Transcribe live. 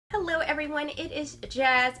Hello everyone, it is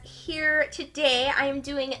Jazz here. Today I am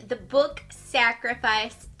doing the book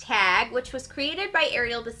sacrifice tag, which was created by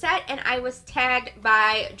Ariel Bissett and I was tagged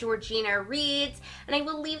by Georgina Reeds, and I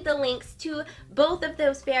will leave the links to both of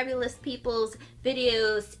those fabulous people's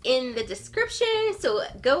videos in the description, so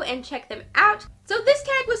go and check them out. So this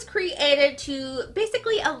tag was created to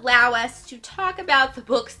basically allow us to talk about the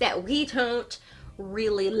books that we don't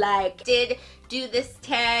really like. Did do this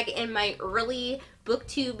tag in my early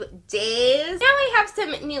booktube days. Now I have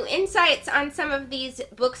some new insights on some of these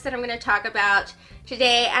books that I'm going to talk about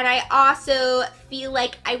today, and I also feel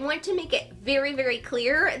like I want to make it very, very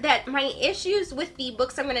clear that my issues with the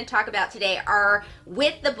books I'm going to talk about today are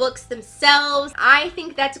with the books themselves. I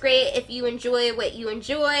think that's great if you enjoy what you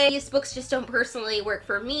enjoy. These books just don't personally work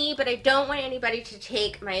for me, but I don't want anybody to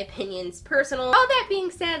take my opinions personal. All that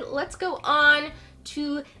being said, let's go on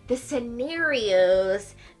to the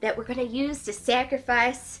scenarios that we're going to use to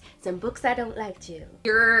sacrifice some books I don't like to.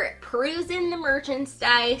 You're perusing the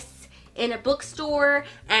merchandise in a bookstore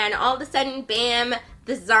and all of a sudden, bam,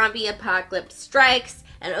 the zombie apocalypse strikes,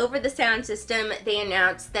 and over the sound system they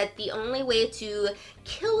announce that the only way to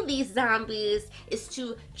kill these zombies is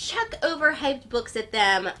to chuck overhyped books at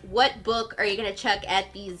them. What book are you going to chuck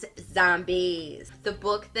at these zombies? The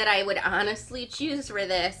book that I would honestly choose for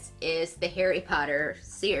this is the Harry Potter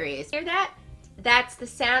series. Hear that? That's the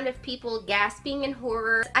sound of people gasping in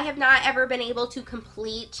horror. I have not ever been able to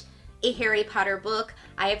complete a Harry Potter book.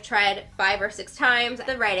 I have tried 5 or 6 times.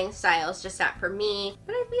 The writing style is just not for me.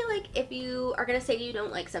 But I feel like if you are gonna say you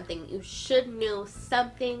don't like something, you should know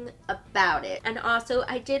something about it. And also,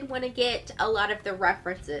 I did want to get a lot of the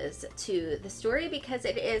references to the story because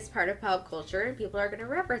it is part of pop culture and people are gonna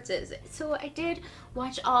reference it. So I did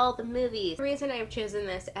watch all the movies. The reason I've chosen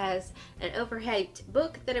this as an overhyped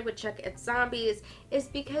book that I would chuck at zombies is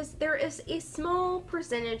because there is a small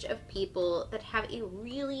percentage of people that have a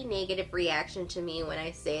really negative reaction to me when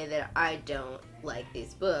I say that I don't like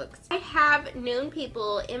these books. I have known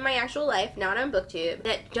people in my actual life, not on BookTube,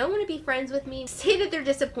 that don't want to be friends with me, say that they're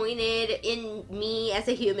disappointed in me as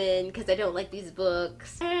a human because I don't like these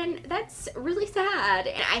books, and that's really sad.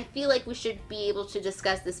 And I feel like we should be able to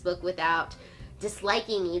discuss this book without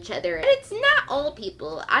disliking each other. And it's not all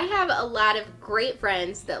people. I have a lot of great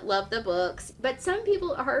friends that love the books, but some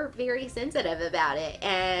people are very sensitive about it,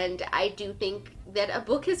 and I do think that a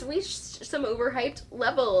book has reached some overhyped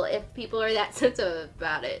level if people are that sensitive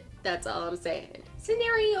about it. That's all I'm saying.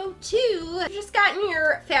 Scenario 2, you've just gotten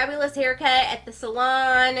your fabulous haircut at the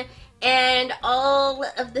salon, and all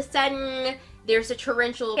of the sudden there's a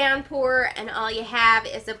torrential downpour and all you have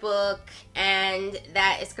is a book, and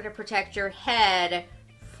that is going to protect your head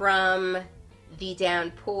from the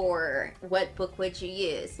downpour. What book would you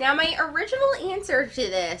use? Now, my original answer to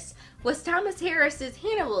this was Thomas Harris's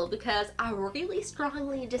Hannibal because I really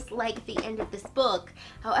strongly dislike the end of this book.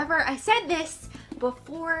 However, I said this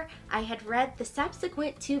before I had read the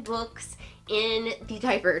subsequent 2 books in the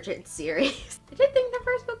Divergent series. I did think the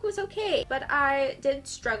first book was okay, but I did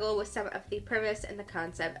struggle with some of the premise and the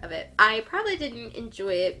concept of it. I probably didn't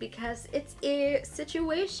enjoy it because it's a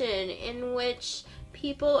situation in which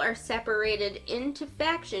people are separated into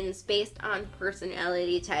factions based on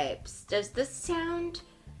personality types. Does this sound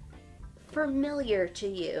familiar to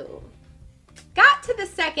you? Got to the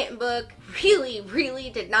second book, really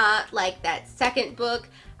did not like that second book.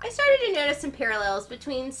 I started to notice some parallels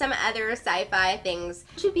between some other sci-fi things.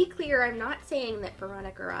 To be clear, I'm not saying that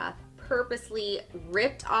Veronica Roth purposely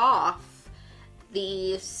ripped off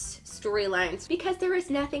these storylines because there is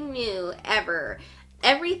nothing new ever.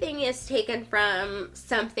 Everything is taken from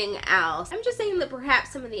something else. I'm just saying that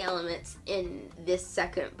perhaps some of the elements in this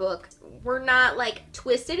second book were not like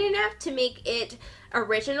twisted enough to make it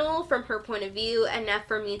original from her point of view, enough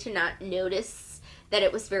for me to not notice that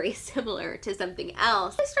it was very similar to something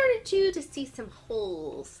else. I started to see some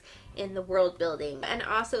holes in the world building, and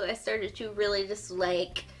also I started to really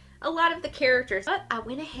dislike a lot of the characters. But I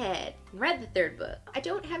went ahead and read the third book. I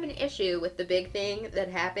don't have an issue with the big thing that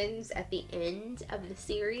happens at the end of the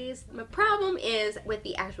series. My problem is with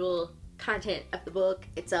the actual content of the book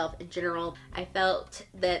itself in general. I felt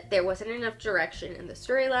that there wasn't enough direction in the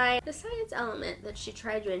storyline. The science element that she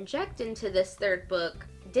tried to inject into this third book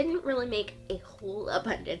didn't really make a whole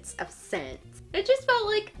abundance of sense. It just felt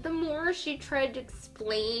like the more she tried to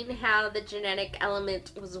explain how the genetic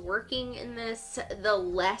element was working in this, the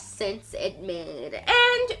less sense it made.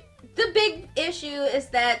 And the big issue is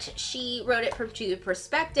that she wrote it from 2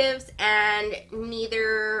 perspectives, and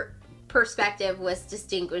neither perspective was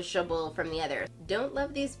distinguishable from the others. Don't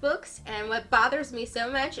love these books, and what bothers me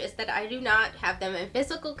so much is that I do not have them in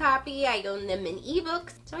physical copy. I own them in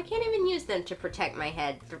ebooks, so I can't even use them to protect my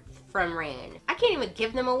head from rain. I can't even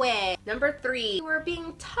give them away. Number 3, we're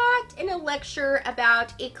being taught in a lecture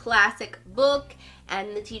about a classic book,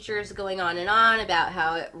 and the teacher is going on and on about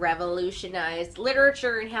how it revolutionized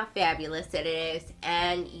literature and how fabulous it is,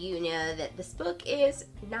 and you know that this book is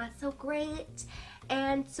not so great.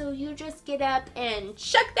 And so you just get up and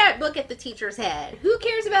chuck that book at the teacher's head. Who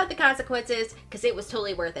cares about the consequences? Because it was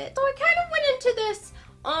totally worth it. So I kind of went into this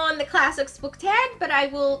on the classics book tag, but I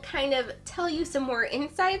will kind of tell you some more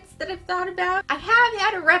insights that I've thought about. I have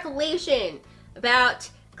had a revelation about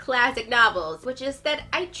classic novels, which is that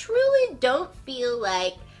I truly don't feel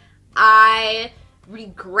like I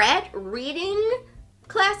regret reading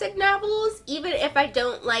classic novels, even if I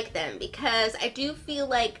don't like them, because I do feel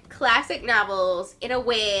like classic novels, in a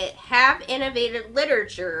way, have innovated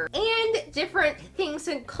literature and different things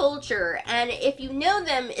in culture, and if you know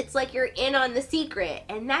them, it's like you're in on the secret,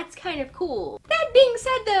 and that's kind of cool. That being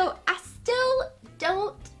said, though, I still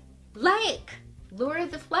don't like Lord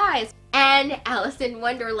of the Flies and Alice in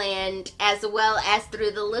Wonderland, as well as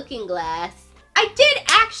Through the Looking Glass. I did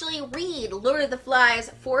actually read Lord of the Flies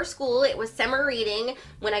for school. It was summer reading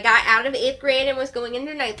when I got out of 8th grade and was going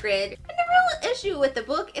into 9th grade. And the real issue with the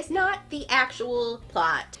book is not the actual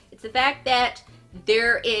plot. It's the fact that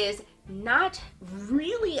there is not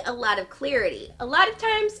really a lot of clarity. A lot of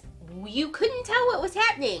times you couldn't tell what was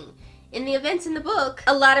happening in the events in the book.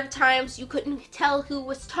 A lot of times you couldn't tell who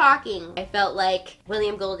was talking. I felt like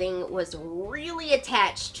William Golding was really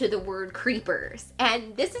attached to the word creepers.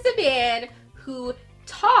 And this is a man who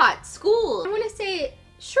taught school. I want to say,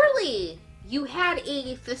 surely you had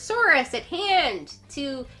a thesaurus at hand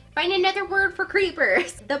to find another word for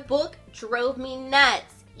creepers. The book drove me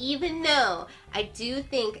nuts, even though I do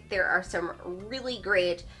think there are some really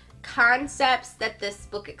great concepts that this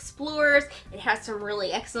book explores. It has some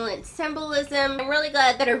really excellent symbolism. I'm really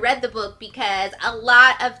glad that I read the book, because a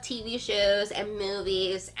lot of TV shows and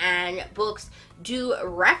movies and books do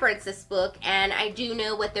reference this book, and I do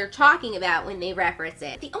know what they're talking about when they reference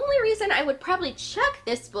it. The only reason I would probably chuck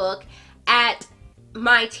this book at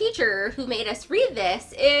my teacher who made us read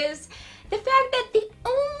this is the fact that the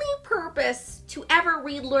only purpose to ever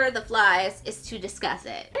read Lord of the Flies is to discuss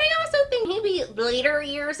it. And I also think maybe later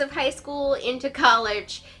years of high school into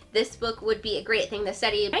college, this book would be a great thing to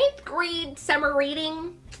study. 9th grade summer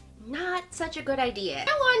reading, not such a good idea.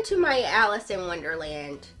 Now on to my Alice in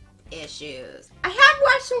Wonderland issues. I have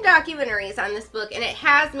watched some documentaries on this book, and it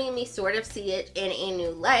has made me sort of see it in a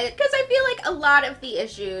new light, because I feel like a lot of the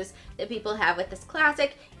issues that people have with this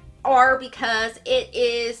classic are because it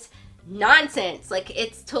is nonsense. Like,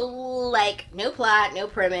 it's total, like, no plot, no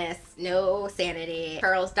premise, no sanity.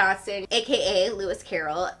 Charles Dodson, aka Lewis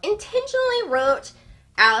Carroll, intentionally wrote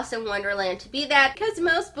Alice in Wonderland to be that, because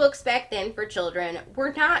most books back then for children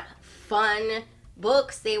were not fun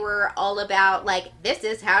books. They were all about, like, this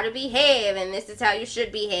is how to behave and this is how you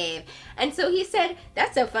should behave. And so he said,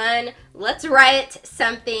 that's so fun, let's write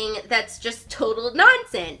something that's just total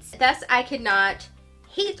nonsense. Thus, I could not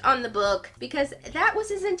hate on the book, because that was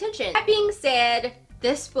his intention. That being said,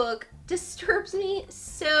 this book disturbs me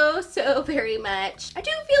so very much. I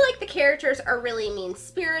do feel like the characters are really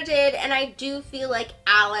mean-spirited, and I do feel like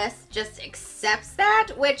Alice just accepts that,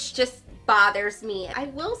 which just bothers me. I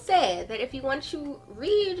will say that if you want to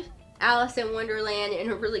read Alice in Wonderland in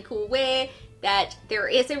a really cool way, that there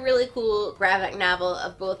is a really cool graphic novel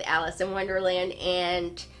of both Alice in Wonderland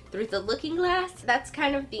and Through the Looking Glass. That's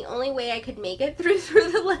kind of the only way I could make it through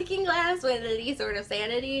the Looking Glass with any sort of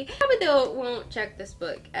sanity. But though it won't check this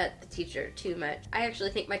book at the teacher too much. I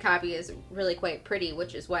actually think my copy is really quite pretty,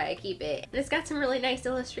 which is why I keep it. And it's got some really nice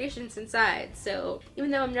illustrations inside, so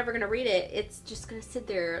even though I'm never gonna read it, it's just gonna sit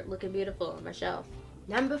there looking beautiful on my shelf.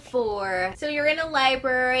 Number 4. So you're in a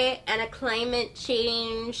library and a climate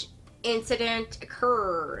change incident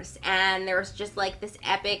occurs, and there's just like this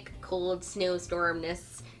epic cold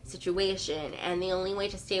snowstorm-ness situation, and the only way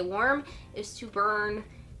to stay warm is to burn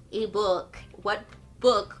a book. What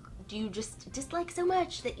book do you just dislike so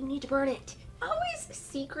much that you need to burn it? Always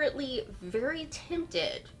secretly very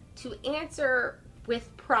tempted to answer with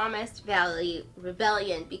Promised Valley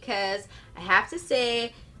Rebellion, because I have to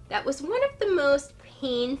say that was one of the most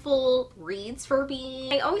painful reads for me.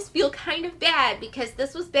 I always feel kind of bad, because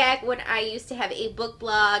this was back when I used to have a book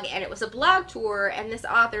blog, and it was a blog tour, and this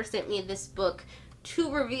author sent me this book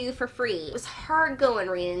to review for free. It was hard going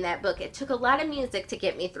reading that book. It took a lot of music to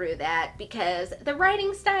get me through that because the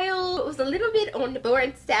writing style was a little bit on the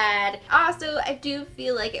boring side. Also, I do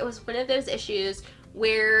feel like it was one of those issues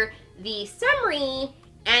where the summary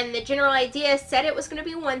and the general idea said it was going to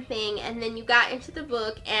be one thing, and then you got into the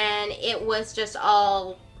book and it was just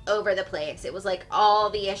all over the place. It was like all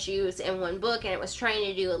the issues in one book, and it was trying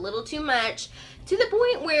to do a little too much, to the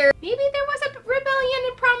point where maybe there was a rebellion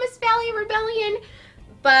in Promise Valley Rebellion,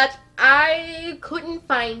 but I couldn't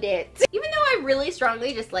find it. Even though I really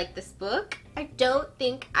strongly dislike this book, I don't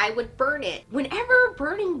think I would burn it. Whenever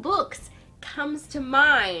burning books comes to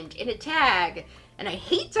mind in a tag, and I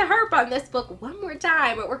hate to harp on this book one more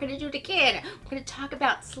time, but we're going to do it again. We're going to talk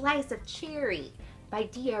about Slice of Cherry by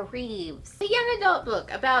Dia Reeves. A young adult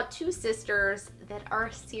book about two sisters that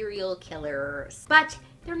are serial killers. But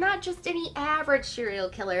they're not just any average serial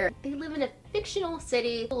killer. They live in a fictional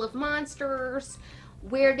city full of monsters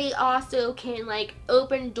where they also can like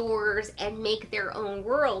open doors and make their own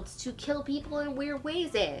worlds to kill people in weird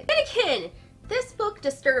ways in. And again, this book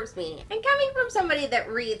disturbs me. And coming from somebody that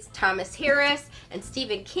reads Thomas Harris and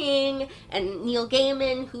Stephen King and Neil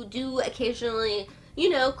Gaiman, who do occasionally, you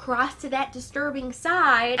know, cross to that disturbing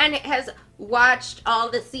side, and has watched all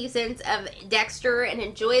the seasons of Dexter and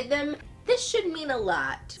enjoyed them, this should mean a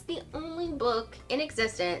lot. It's the only book in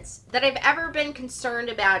existence that I've ever been concerned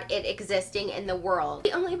about it existing in the world.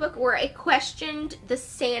 The only book where I questioned the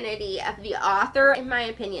sanity of the author. In my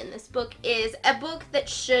opinion, this book is a book that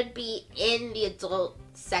should be in the adult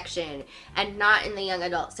section and not in the young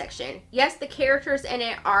adult section. Yes, the characters in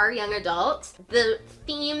it are young adults. The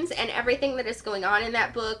themes and everything that is going on in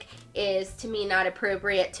that book is, to me, not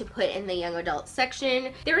appropriate to put in the young adult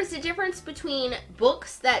section. There is a difference between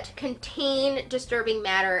books that contain disturbing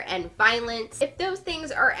matter and violence. If those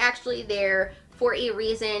things are actually there for a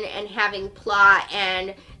reason and having plot,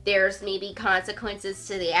 and there's maybe consequences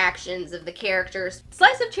to the actions of the characters.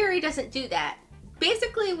 Slice of Cherry doesn't do that.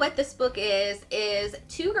 Basically what this book is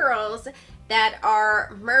two girls that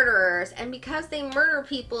are murderers, and because they murder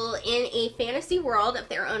people in a fantasy world of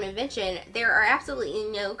their own invention, there are absolutely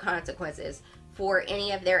no consequences for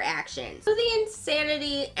any of their actions. So the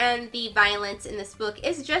insanity and the violence in this book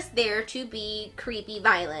is just there to be creepy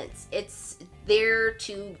violence. It's there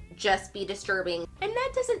to just be disturbing, and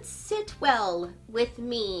that doesn't sit well with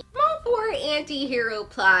me. I'm all for anti-hero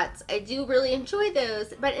plots. I do really enjoy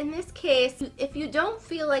those, but in this case, if you don't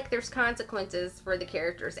feel like there's consequences for the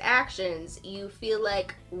character's actions, you feel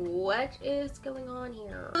like, what is going on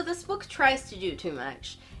here? So this book tries to do too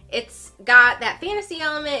much. It's got that fantasy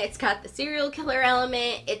element, it's got the serial killer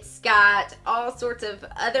element, it's got all sorts of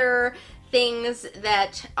other things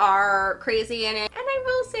that are crazy in it. And I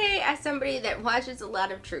will say, as somebody that watches a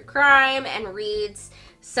lot of true crime and reads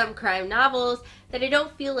some crime novels, that I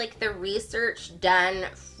don't feel like the research done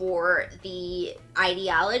for the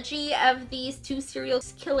ideology of these two serial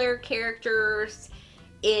killer characters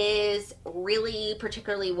is really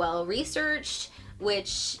particularly well researched,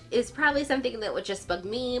 which is probably something that would just bug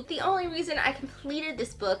me. The only reason I completed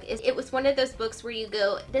this book is it was one of those books where you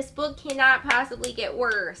go, this book cannot possibly get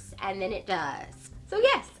worse, and then it does. So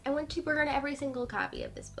yes, I want to burn every single copy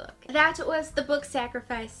of this book. That was the book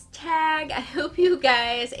Sacrifice tag. I hope you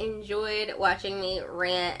guys enjoyed watching me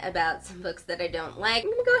rant about some books that I don't like.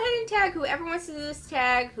 I'm gonna go ahead and tag whoever wants to do this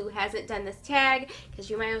tag, who hasn't done this tag,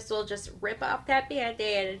 because you might as well just rip off that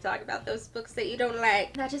band-aid and talk about those books that you don't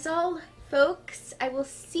like. That is all, folks. I will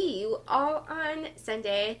see you all on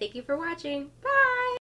Sunday. Thank you for watching. Bye!